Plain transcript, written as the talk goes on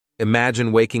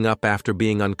Imagine waking up after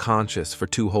being unconscious for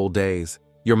 2 whole days,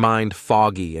 your mind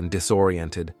foggy and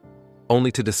disoriented,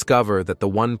 only to discover that the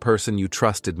one person you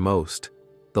trusted most,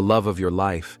 the love of your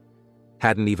life,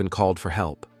 hadn't even called for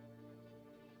help.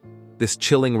 This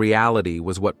chilling reality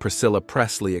was what Priscilla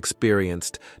Presley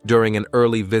experienced during an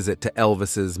early visit to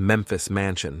Elvis's Memphis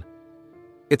mansion.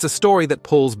 It's a story that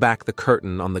pulls back the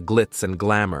curtain on the glitz and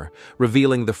glamour,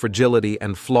 revealing the fragility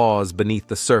and flaws beneath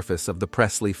the surface of the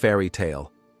Presley fairy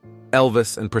tale.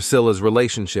 Elvis and Priscilla's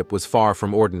relationship was far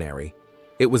from ordinary.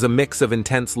 It was a mix of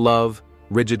intense love,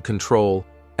 rigid control,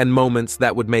 and moments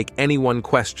that would make anyone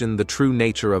question the true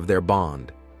nature of their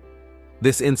bond.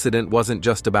 This incident wasn't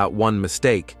just about one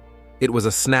mistake. It was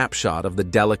a snapshot of the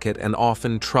delicate and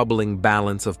often troubling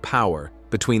balance of power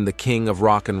between the king of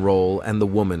rock and roll and the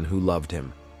woman who loved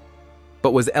him.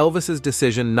 But was Elvis's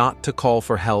decision not to call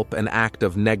for help an act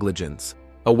of negligence,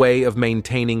 a way of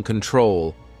maintaining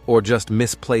control, or just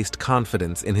misplaced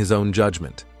confidence in his own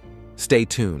judgment? Stay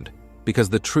tuned, because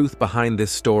the truth behind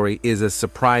this story is as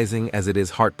surprising as it is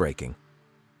heartbreaking.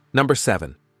 Number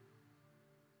 7.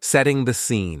 Setting the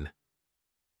scene.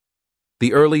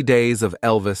 The early days of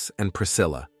Elvis and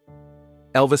Priscilla.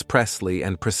 Elvis Presley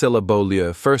and Priscilla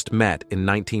Beaulieu first met in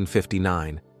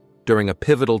 1959, during a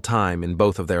pivotal time in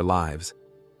both of their lives.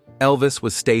 Elvis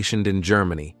was stationed in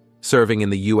Germany, serving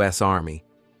in the U.S. Army,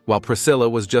 while Priscilla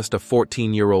was just a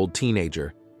 14-year-old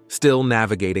teenager, still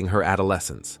navigating her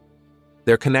adolescence.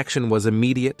 Their connection was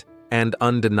immediate and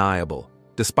undeniable,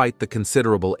 despite the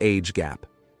considerable age gap.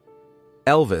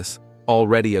 Elvis,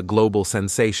 already a global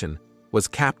sensation, was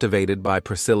captivated by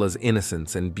Priscilla's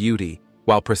innocence and beauty,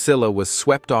 while Priscilla was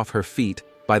swept off her feet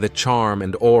by the charm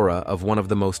and aura of one of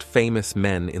the most famous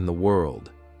men in the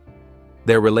world.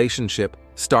 Their relationship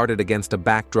started against a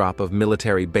backdrop of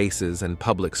military bases and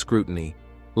public scrutiny,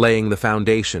 laying the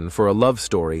foundation for a love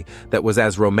story that was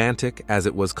as romantic as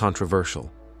it was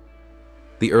controversial.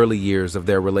 The early years of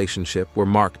their relationship were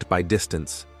marked by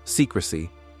distance, secrecy,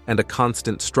 and a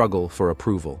constant struggle for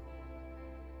approval.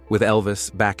 With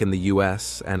Elvis back in the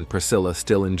U.S. and Priscilla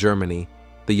still in Germany,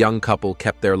 the young couple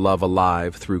kept their love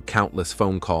alive through countless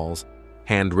phone calls,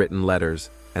 handwritten letters,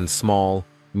 and small,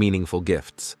 meaningful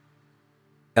gifts.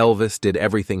 Elvis did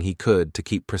everything he could to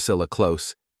keep Priscilla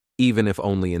close, even if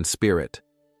only in spirit,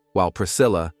 while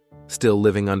Priscilla, still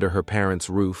living under her parents'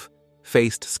 roof,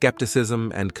 faced skepticism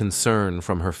and concern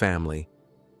from her family.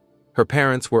 Her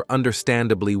parents were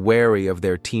understandably wary of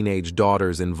their teenage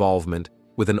daughter's involvement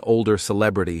with an older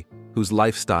celebrity whose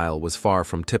lifestyle was far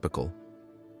from typical.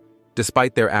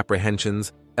 Despite their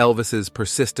apprehensions, Elvis's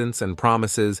persistence and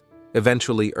promises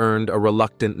eventually earned a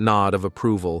reluctant nod of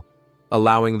approval,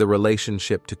 allowing the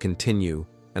relationship to continue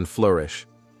and flourish,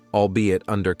 albeit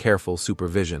under careful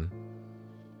supervision.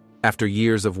 After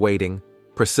years of waiting,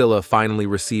 Priscilla finally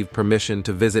received permission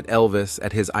to visit Elvis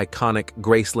at his iconic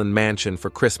Graceland mansion for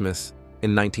Christmas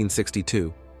in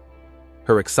 1962.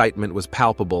 Her excitement was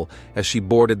palpable as she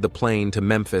boarded the plane to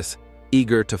Memphis,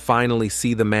 eager to finally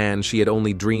see the man she had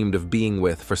only dreamed of being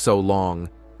with for so long.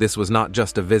 This was not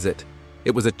just a visit,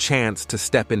 it was a chance to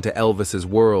step into Elvis's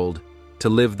world, to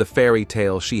live the fairy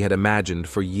tale she had imagined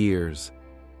for years.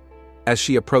 As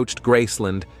she approached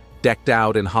Graceland, decked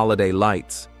out in holiday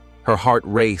lights, her heart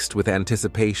raced with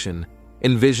anticipation,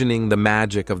 envisioning the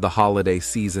magic of the holiday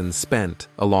season spent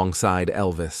alongside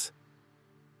Elvis.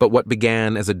 But what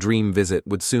began as a dream visit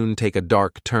would soon take a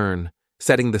dark turn,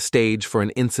 setting the stage for an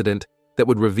incident that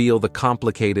would reveal the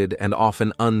complicated and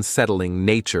often unsettling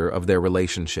nature of their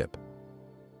relationship.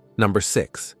 Number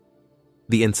 6.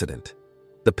 The incident.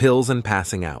 The pills and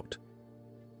passing out.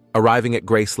 Arriving at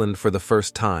Graceland for the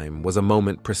first time was a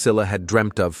moment Priscilla had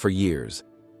dreamt of for years,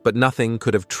 but nothing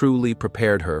could have truly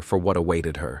prepared her for what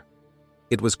awaited her.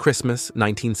 It was Christmas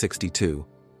 1962,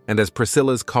 and as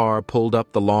Priscilla's car pulled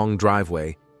up the long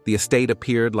driveway, the estate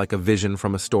appeared like a vision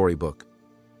from a storybook.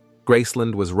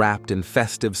 Graceland was wrapped in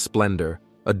festive splendor,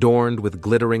 adorned with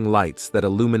glittering lights that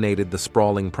illuminated the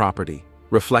sprawling property,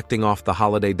 reflecting off the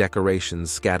holiday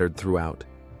decorations scattered throughout.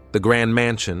 The grand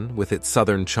mansion, with its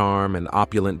southern charm and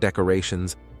opulent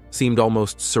decorations, seemed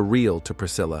almost surreal to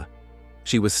Priscilla.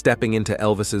 She was stepping into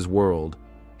Elvis's world,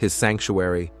 his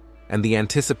sanctuary, and the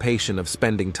anticipation of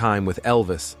spending time with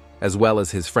Elvis, as well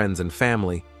as his friends and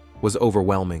family, was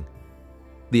overwhelming.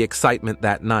 The excitement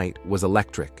that night was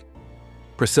electric.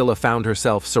 Priscilla found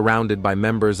herself surrounded by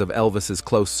members of Elvis's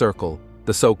close circle,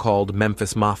 the so-called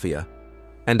Memphis Mafia,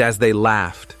 and as they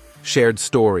laughed, shared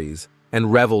stories,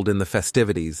 and reveled in the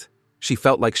festivities, she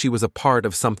felt like she was a part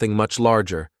of something much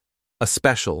larger, a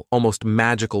special, almost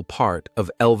magical part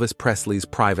of Elvis Presley's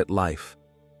private life.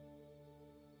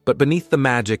 But beneath the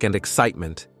magic and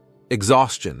excitement,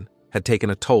 Exhaustion had taken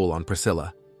a toll on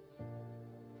Priscilla.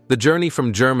 The journey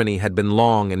from Germany had been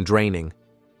long and draining,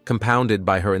 compounded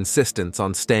by her insistence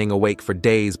on staying awake for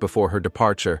days before her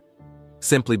departure,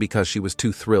 simply because she was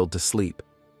too thrilled to sleep.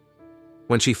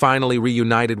 When she finally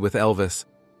reunited with Elvis,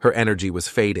 her energy was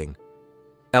fading.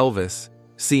 Elvis,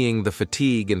 seeing the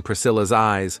fatigue in Priscilla's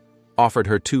eyes, offered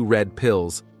her 2 red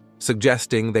pills,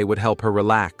 suggesting they would help her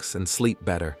relax and sleep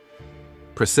better.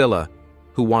 Priscilla,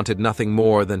 who wanted nothing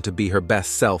more than to be her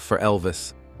best self for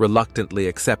Elvis, reluctantly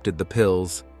accepted the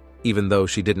pills, even though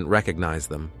she didn't recognize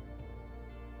them.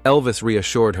 Elvis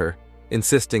reassured her,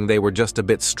 insisting they were just a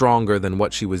bit stronger than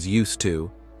what she was used to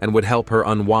and would help her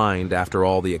unwind after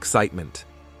all the excitement.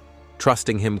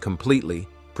 Trusting him completely,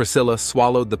 Priscilla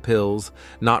swallowed the pills,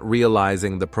 not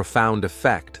realizing the profound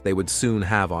effect they would soon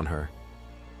have on her.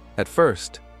 At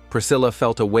first, Priscilla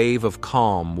felt a wave of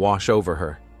calm wash over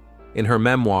her. In her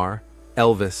memoir,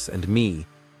 Elvis and Me,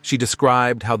 she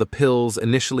described how the pills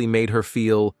initially made her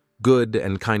feel good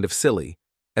and kind of silly,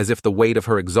 as if the weight of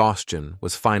her exhaustion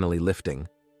was finally lifting.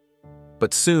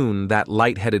 But soon that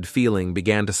lightheaded feeling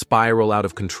began to spiral out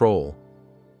of control.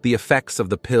 The effects of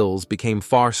the pills became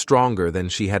far stronger than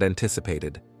she had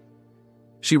anticipated.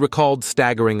 She recalled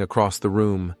staggering across the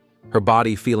room, her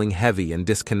body feeling heavy and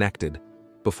disconnected,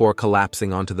 before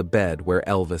collapsing onto the bed where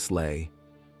Elvis lay.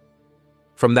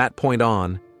 From that point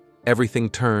on, everything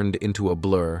turned into a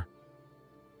blur.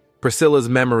 Priscilla's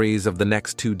memories of the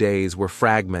next 2 days were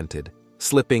fragmented,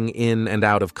 slipping in and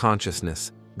out of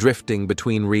consciousness, drifting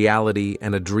between reality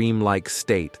and a dreamlike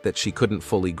state that she couldn't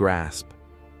fully grasp.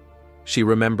 She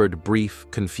remembered brief,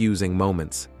 confusing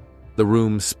moments, the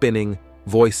room spinning,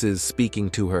 voices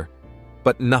speaking to her,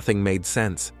 but nothing made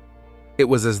sense. It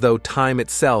was as though time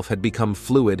itself had become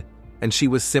fluid, and she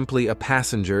was simply a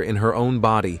passenger in her own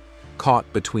body,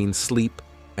 caught between sleep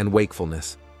and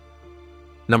wakefulness.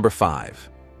 Number 5.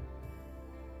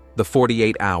 The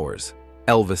 48 Hours,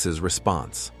 Elvis's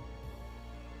Response.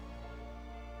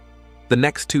 The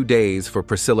next 2 days for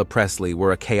Priscilla Presley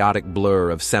were a chaotic blur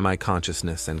of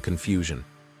semi-consciousness and confusion.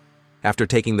 After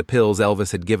taking the pills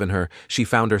Elvis had given her, she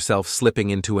found herself slipping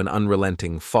into an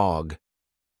unrelenting fog.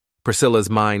 Priscilla's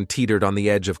mind teetered on the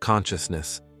edge of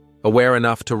consciousness, aware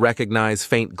enough to recognize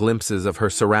faint glimpses of her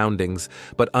surroundings,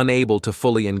 but unable to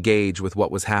fully engage with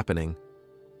what was happening.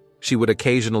 She would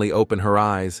occasionally open her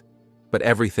eyes, but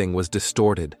everything was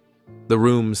distorted. The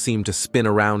room seemed to spin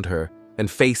around her, and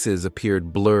faces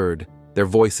appeared blurred, their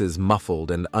voices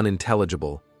muffled and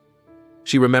unintelligible.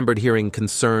 She remembered hearing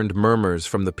concerned murmurs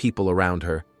from the people around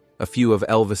her, a few of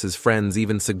Elvis's friends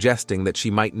even suggesting that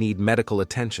she might need medical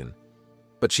attention.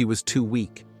 But she was too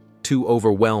weak, too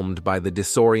overwhelmed by the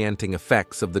disorienting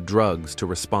effects of the drugs to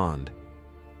respond.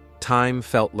 Time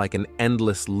felt like an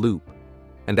endless loop,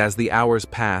 and as the hours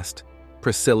passed,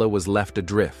 Priscilla was left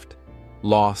adrift,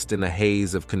 lost in a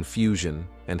haze of confusion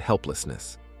and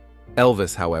helplessness.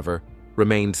 Elvis, however,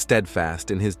 remained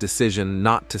steadfast in his decision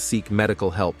not to seek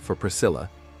medical help for Priscilla,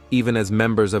 even as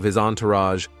members of his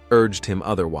entourage urged him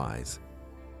otherwise.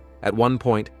 At one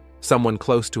point, someone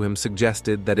close to him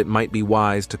suggested that it might be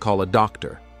wise to call a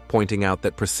doctor, pointing out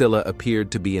that Priscilla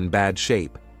appeared to be in bad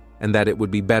shape and that it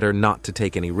would be better not to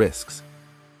take any risks.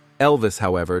 Elvis,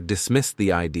 however, dismissed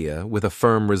the idea with a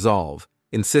firm resolve,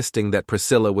 insisting that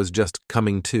Priscilla was just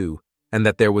coming to and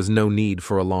that there was no need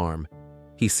for alarm.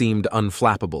 He seemed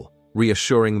unflappable,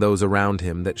 reassuring those around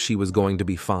him that she was going to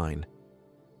be fine.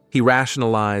 He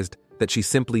rationalized that she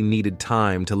simply needed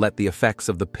time to let the effects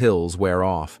of the pills wear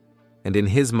off, and in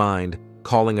his mind,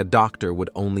 calling a doctor would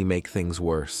only make things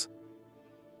worse.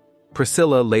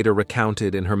 Priscilla later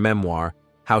recounted in her memoir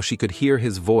how she could hear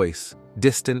his voice,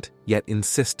 distant yet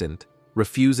insistent,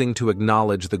 refusing to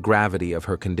acknowledge the gravity of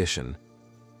her condition.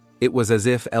 It was as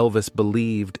if Elvis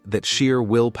believed that sheer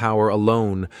willpower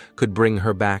alone could bring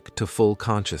her back to full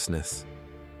consciousness.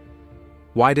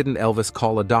 Why didn't Elvis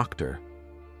call a doctor?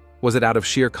 Was it out of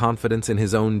sheer confidence in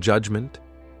his own judgment?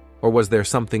 Or was there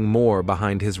something more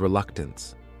behind his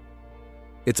reluctance?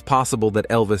 It's possible that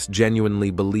Elvis genuinely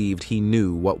believed he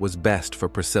knew what was best for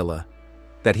Priscilla,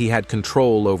 that he had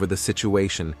control over the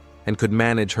situation and could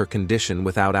manage her condition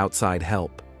without outside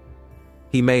help.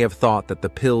 He may have thought that the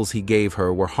pills he gave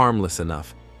her were harmless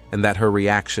enough and that her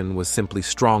reaction was simply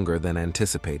stronger than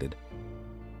anticipated.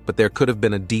 But there could have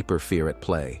been a deeper fear at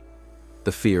play,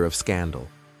 the fear of scandal.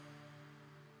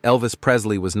 Elvis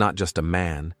Presley was not just a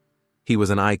man. He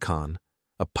was an icon,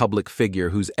 a public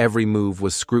figure whose every move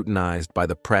was scrutinized by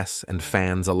the press and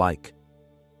fans alike.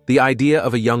 The idea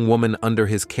of a young woman under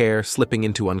his care slipping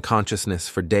into unconsciousness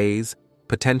for days,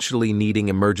 potentially needing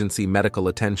emergency medical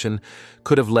attention,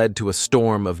 could have led to a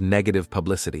storm of negative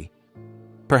publicity.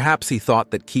 Perhaps he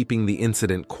thought that keeping the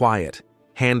incident quiet,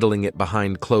 handling it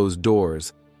behind closed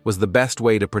doors, was the best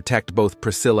way to protect both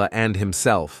Priscilla and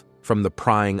himself from the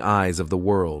prying eyes of the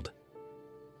world.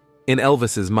 In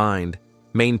Elvis's mind,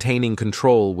 maintaining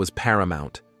control was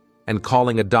paramount, and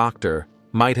calling a doctor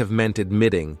might have meant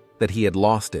admitting that he had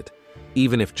lost it,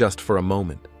 even if just for a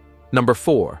moment. Number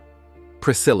 4.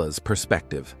 Priscilla's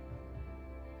perspective.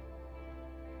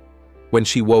 When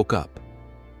she woke up.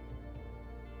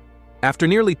 After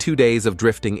nearly 2 days of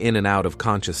drifting in and out of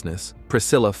consciousness,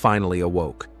 Priscilla finally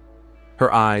awoke.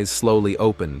 Her eyes slowly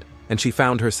opened, and she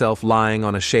found herself lying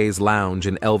on a chaise lounge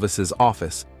in Elvis's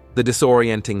office, the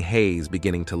disorienting haze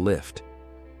beginning to lift.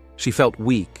 She felt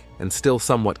weak and still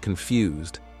somewhat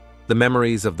confused, the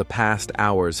memories of the past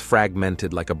hours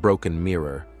fragmented like a broken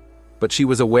mirror. But she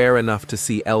was aware enough to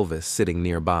see Elvis sitting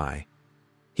nearby.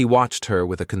 He watched her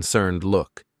with a concerned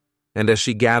look, and as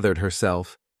she gathered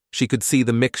herself, she could see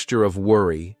the mixture of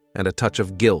worry and a touch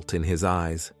of guilt in his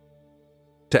eyes.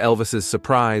 To Elvis's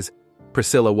surprise,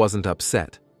 Priscilla wasn't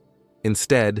upset.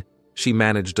 Instead, she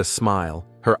managed a smile,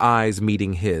 her eyes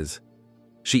meeting his.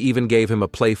 She even gave him a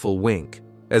playful wink,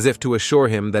 as if to assure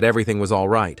him that everything was all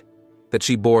right, that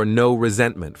she bore no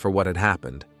resentment for what had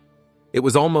happened. It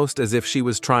was almost as if she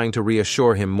was trying to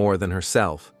reassure him more than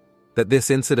herself, that this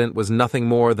incident was nothing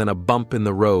more than a bump in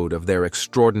the road of their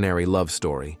extraordinary love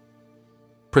story.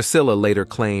 Priscilla later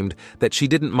claimed that she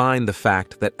didn't mind the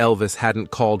fact that Elvis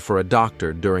hadn't called for a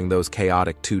doctor during those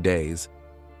chaotic 2 days.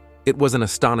 It was an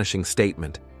astonishing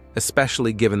statement,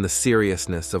 especially given the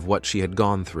seriousness of what she had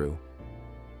gone through.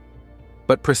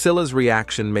 But Priscilla's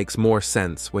reaction makes more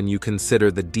sense when you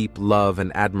consider the deep love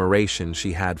and admiration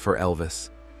she had for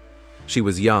Elvis. She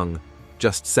was young,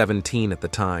 just 17 at the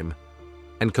time,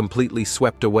 and completely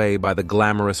swept away by the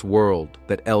glamorous world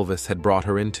that Elvis had brought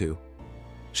her into.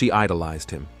 She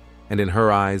idolized him, and in her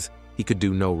eyes, he could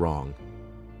do no wrong.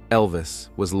 Elvis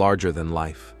was larger than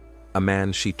life, a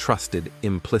man she trusted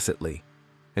implicitly,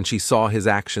 and she saw his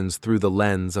actions through the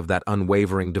lens of that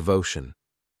unwavering devotion.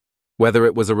 Whether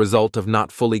it was a result of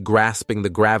not fully grasping the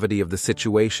gravity of the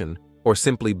situation or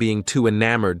simply being too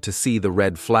enamored to see the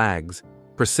red flags,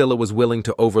 Priscilla was willing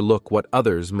to overlook what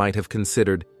others might have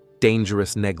considered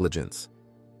dangerous negligence.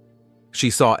 She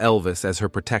saw Elvis as her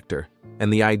protector,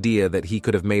 and the idea that he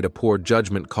could have made a poor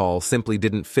judgment call simply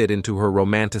didn't fit into her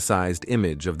romanticized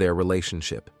image of their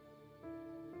relationship.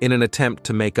 In an attempt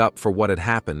to make up for what had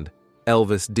happened,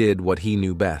 Elvis did what he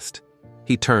knew best.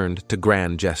 He turned to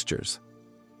grand gestures.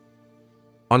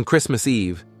 On Christmas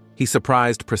Eve, he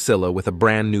surprised Priscilla with a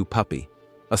brand new puppy,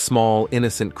 a small,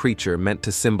 innocent creature meant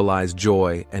to symbolize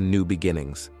joy and new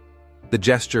beginnings. The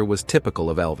gesture was typical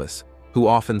of Elvis, who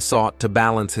often sought to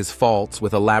balance his faults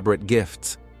with elaborate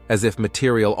gifts, as if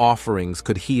material offerings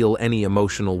could heal any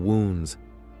emotional wounds.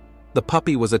 The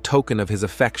puppy was a token of his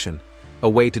affection, a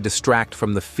way to distract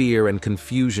from the fear and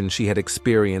confusion she had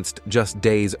experienced just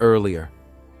days earlier.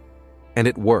 And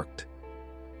it worked.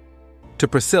 To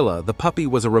Priscilla, the puppy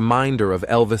was a reminder of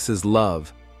Elvis's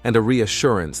love and a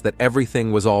reassurance that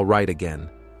everything was all right again.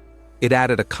 It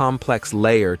added a complex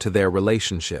layer to their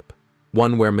relationship,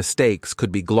 one where mistakes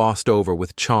could be glossed over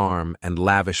with charm and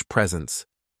lavish presence,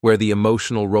 where the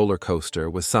emotional roller coaster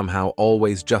was somehow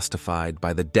always justified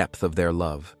by the depth of their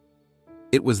love.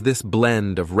 It was this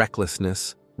blend of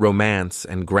recklessness, romance,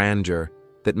 and grandeur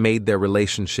that made their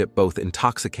relationship both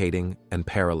intoxicating and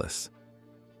perilous.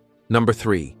 Number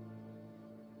 3.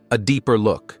 A deeper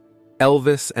look: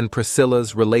 Elvis and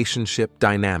Priscilla's relationship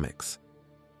dynamics.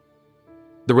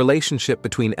 The relationship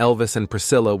between Elvis and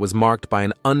Priscilla was marked by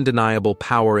an undeniable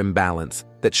power imbalance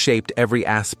that shaped every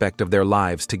aspect of their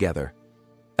lives together.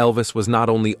 Elvis was not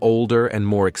only older and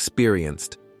more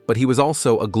experienced, but he was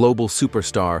also a global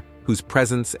superstar whose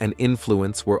presence and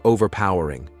influence were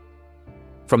overpowering.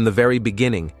 From the very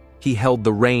beginning, he held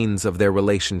the reins of their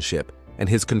relationship, and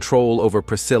his control over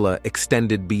Priscilla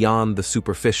extended beyond the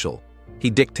superficial. He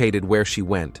dictated where she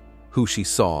went, who she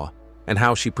saw, and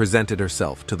how she presented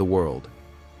herself to the world.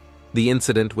 The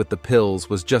incident with the pills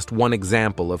was just one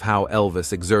example of how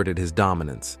Elvis exerted his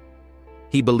dominance.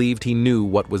 He believed he knew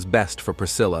what was best for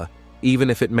Priscilla, even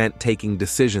if it meant taking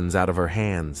decisions out of her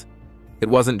hands. It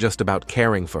wasn't just about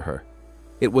caring for her.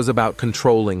 It was about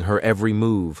controlling her every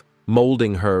move,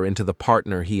 molding her into the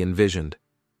partner he envisioned.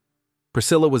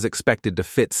 Priscilla was expected to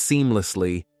fit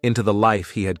seamlessly into the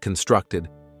life he had constructed,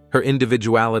 her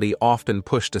individuality often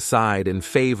pushed aside in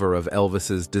favor of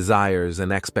Elvis's desires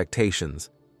and expectations.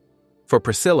 For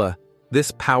Priscilla,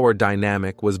 this power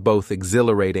dynamic was both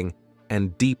exhilarating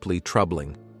and deeply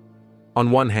troubling.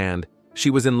 On one hand, she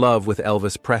was in love with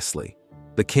Elvis Presley,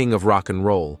 the king of rock and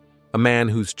roll, a man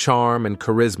whose charm and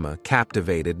charisma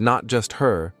captivated not just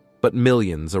her, but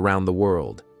millions around the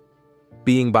world.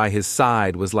 Being by his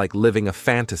side was like living a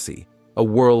fantasy, a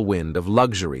whirlwind of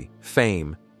luxury,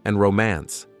 fame, and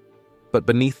romance. But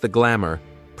beneath the glamour,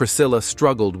 Priscilla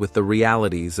struggled with the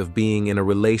realities of being in a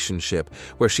relationship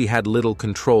where she had little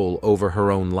control over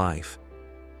her own life.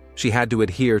 She had to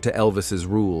adhere to Elvis's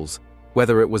rules,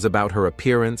 whether it was about her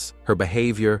appearance, her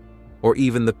behavior, or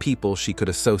even the people she could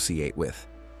associate with.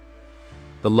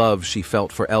 The love she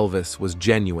felt for Elvis was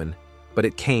genuine, but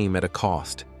it came at a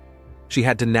cost. She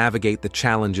had to navigate the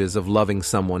challenges of loving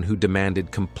someone who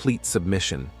demanded complete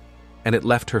submission, and it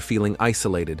left her feeling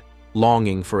isolated,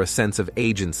 longing for a sense of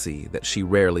agency that she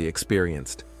rarely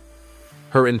experienced.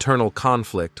 Her internal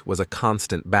conflict was a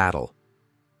constant battle,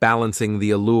 balancing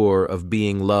the allure of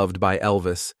being loved by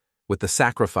Elvis with the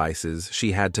sacrifices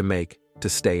she had to make to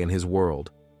stay in his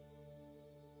world.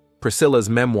 Priscilla's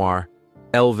memoir,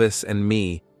 Elvis and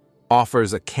Me,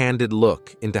 offers a candid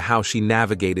look into how she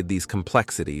navigated these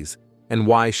complexities and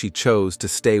why she chose to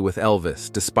stay with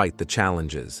Elvis despite the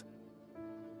challenges.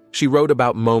 She wrote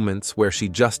about moments where she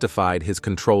justified his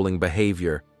controlling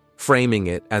behavior, framing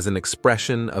it as an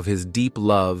expression of his deep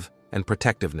love and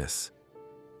protectiveness.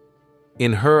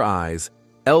 In her eyes,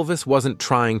 Elvis wasn't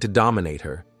trying to dominate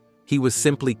her. He was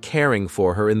simply caring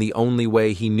for her in the only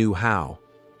way he knew how.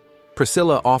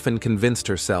 Priscilla often convinced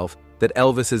herself that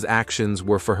Elvis's actions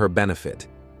were for her benefit,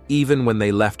 even when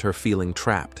they left her feeling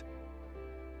trapped.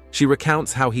 She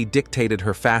recounts how he dictated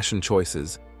her fashion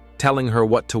choices, telling her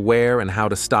what to wear and how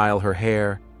to style her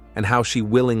hair, and how she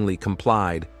willingly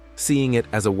complied, seeing it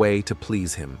as a way to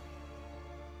please him.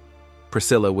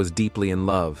 Priscilla was deeply in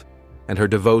love, and her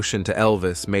devotion to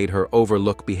Elvis made her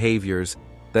overlook behaviors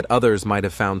that others might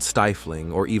have found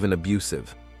stifling or even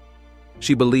abusive.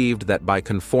 She believed that by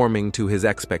conforming to his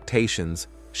expectations,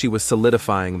 she was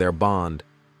solidifying their bond,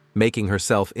 making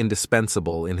herself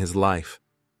indispensable in his life.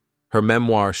 Her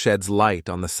memoir sheds light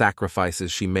on the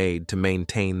sacrifices she made to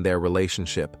maintain their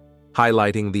relationship,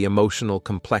 highlighting the emotional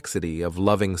complexity of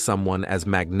loving someone as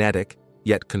magnetic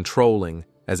yet controlling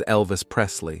as Elvis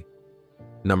Presley.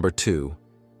 Number 2.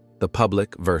 The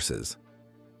public versus.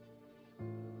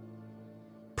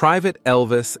 Private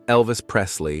Elvis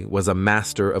Presley was a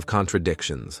master of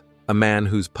contradictions, a man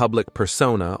whose public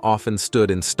persona often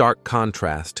stood in stark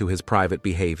contrast to his private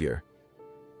behavior.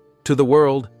 To the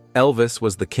world, Elvis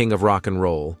was the king of rock and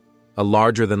roll, a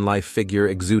larger-than-life figure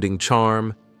exuding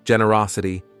charm,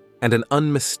 generosity, and an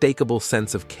unmistakable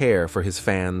sense of care for his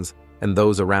fans and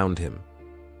those around him.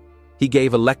 He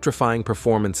gave electrifying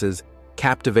performances,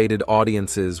 captivated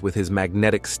audiences with his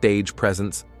magnetic stage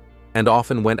presence, and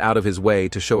often went out of his way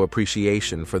to show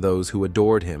appreciation for those who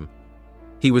adored him.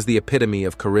 He was the epitome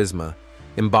of charisma,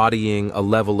 embodying a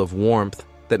level of warmth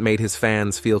that made his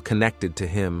fans feel connected to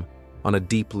him on a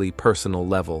deeply personal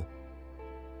level.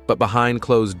 But behind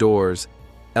closed doors,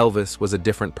 Elvis was a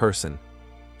different person.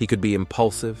 He could be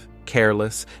impulsive,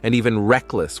 careless, and even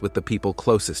reckless with the people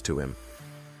closest to him.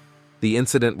 The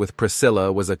incident with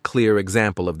Priscilla was a clear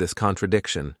example of this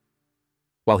contradiction.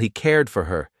 While he cared for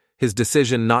her, his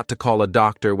decision not to call a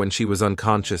doctor when she was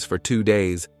unconscious for 2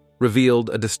 days revealed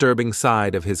a disturbing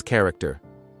side of his character,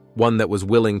 one that was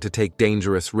willing to take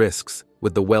dangerous risks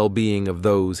with the well-being of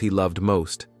those he loved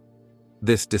most.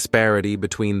 This disparity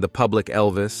between the public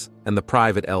Elvis and the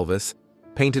private Elvis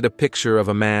painted a picture of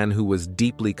a man who was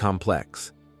deeply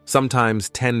complex, sometimes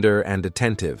tender and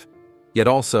attentive, yet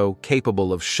also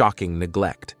capable of shocking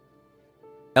neglect.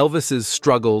 Elvis's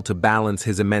struggle to balance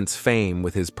his immense fame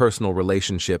with his personal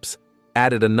relationships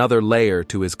added another layer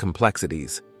to his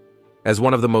complexities. As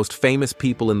one of the most famous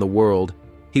people in the world,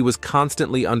 he was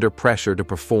constantly under pressure to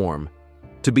perform,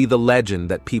 to be the legend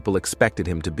that people expected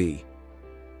him to be.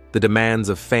 The demands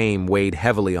of fame weighed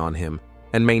heavily on him,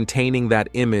 and maintaining that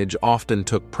image often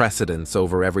took precedence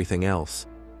over everything else.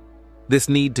 This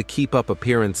need to keep up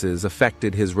appearances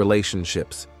affected his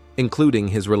relationships, including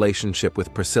his relationship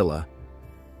with Priscilla.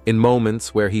 In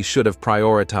moments where he should have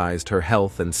prioritized her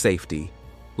health and safety,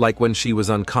 like when she was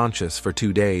unconscious for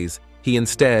 2 days, he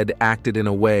instead acted in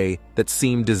a way that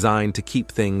seemed designed to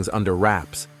keep things under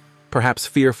wraps, perhaps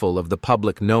fearful of the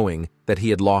public knowing that he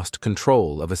had lost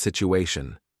control of a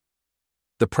situation.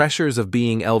 The pressures of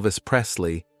being Elvis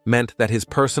Presley meant that his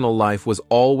personal life was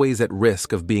always at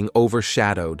risk of being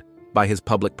overshadowed by his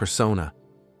public persona.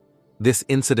 This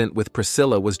incident with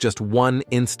Priscilla was just one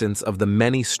instance of the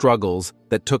many struggles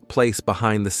that took place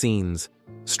behind the scenes,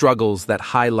 struggles that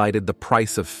highlighted the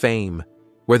price of fame,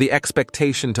 where the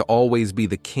expectation to always be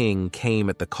the king came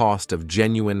at the cost of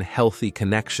genuine, healthy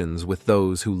connections with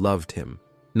those who loved him.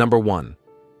 Number 1.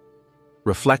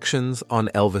 Reflections on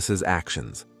Elvis's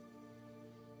actions.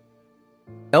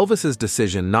 Elvis's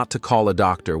decision not to call a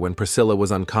doctor when Priscilla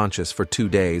was unconscious for 2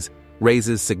 days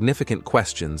raises significant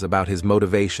questions about his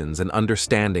motivations and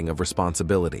understanding of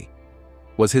responsibility.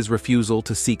 Was his refusal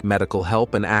to seek medical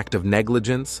help an act of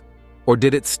negligence, or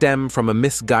did it stem from a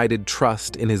misguided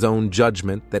trust in his own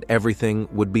judgment that everything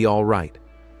would be all right?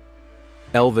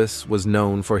 Elvis was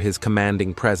known for his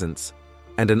commanding presence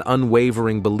and an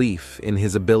unwavering belief in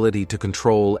his ability to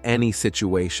control any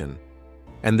situation,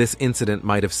 and this incident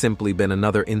might have simply been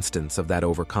another instance of that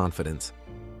overconfidence.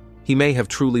 He may have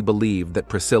truly believed that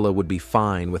Priscilla would be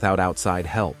fine without outside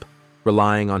help,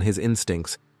 relying on his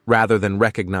instincts rather than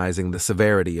recognizing the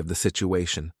severity of the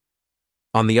situation.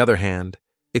 On the other hand,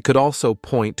 it could also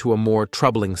point to a more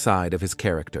troubling side of his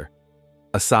character,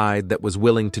 a side that was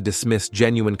willing to dismiss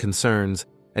genuine concerns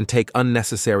and take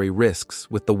unnecessary risks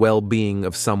with the well-being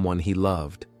of someone he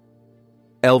loved.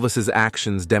 Elvis's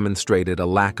actions demonstrated a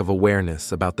lack of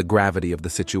awareness about the gravity of the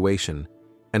situation,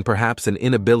 and perhaps an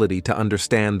inability to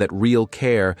understand that real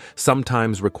care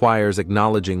sometimes requires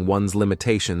acknowledging one's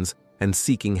limitations and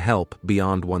seeking help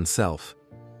beyond oneself.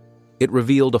 It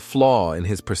revealed a flaw in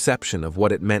his perception of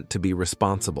what it meant to be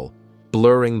responsible,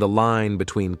 blurring the line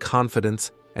between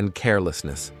confidence and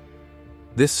carelessness.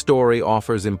 This story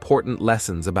offers important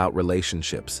lessons about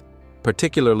relationships,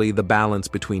 particularly the balance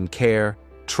between care,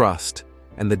 trust,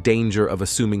 and the danger of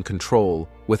assuming control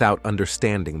without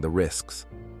understanding the risks.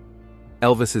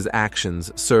 Elvis's actions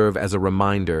serve as a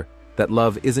reminder that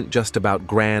love isn't just about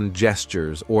grand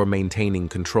gestures or maintaining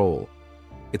control.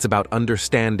 It's about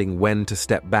understanding when to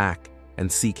step back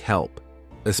and seek help,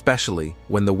 especially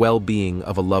when the well-being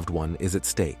of a loved one is at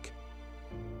stake.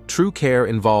 True care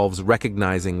involves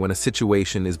recognizing when a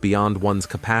situation is beyond one's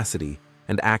capacity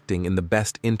and acting in the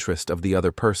best interest of the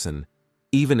other person,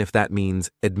 even if that means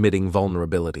admitting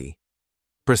vulnerability.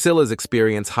 Priscilla's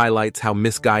experience highlights how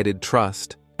misguided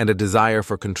trust and a desire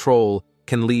for control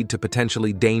can lead to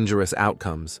potentially dangerous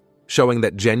outcomes, showing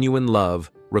that genuine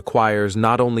love requires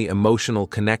not only emotional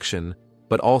connection,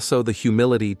 but also the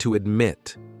humility to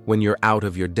admit when you're out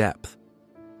of your depth.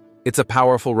 It's a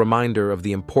powerful reminder of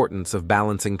the importance of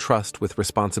balancing trust with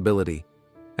responsibility,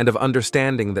 and of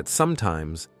understanding that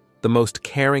sometimes the most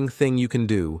caring thing you can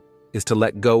do is to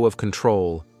let go of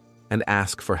control and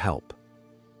ask for help.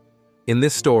 In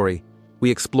this story, we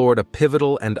explored a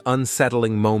pivotal and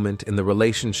unsettling moment in the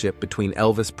relationship between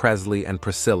Elvis Presley and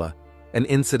Priscilla, an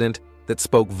incident that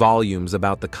spoke volumes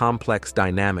about the complex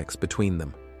dynamics between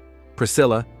them.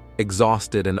 Priscilla,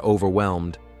 exhausted and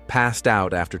overwhelmed, passed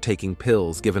out after taking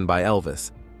pills given by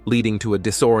Elvis, leading to a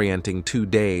disorienting 2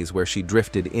 days where she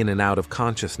drifted in and out of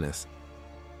consciousness.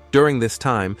 During this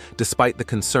time, despite the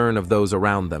concern of those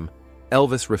around them,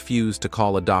 Elvis refused to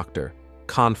call a doctor,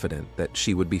 confident that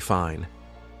she would be fine.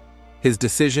 His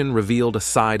decision revealed a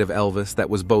side of Elvis that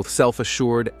was both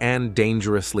self-assured and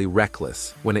dangerously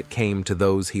reckless when it came to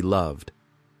those he loved.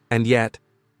 And yet,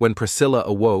 when Priscilla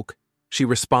awoke, she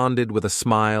responded with a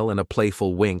smile and a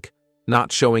playful wink,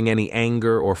 not showing any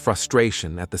anger or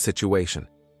frustration at the situation.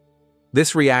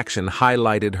 This reaction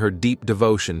highlighted her deep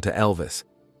devotion to Elvis,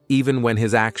 even when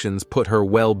his actions put her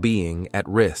well-being at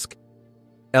risk.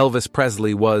 Elvis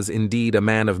Presley was indeed a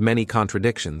man of many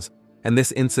contradictions, and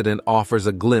this incident offers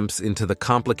a glimpse into the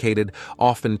complicated,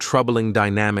 often troubling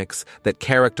dynamics that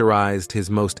characterized his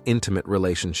most intimate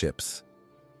relationships.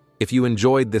 If you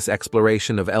enjoyed this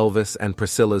exploration of Elvis and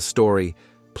Priscilla's story,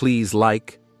 please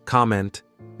like, comment,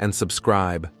 and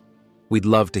subscribe. We'd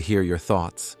love to hear your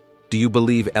thoughts. Do you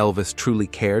believe Elvis truly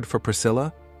cared for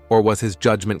Priscilla, or was his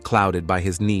judgment clouded by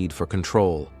his need for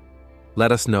control?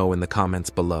 Let us know in the comments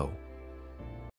below.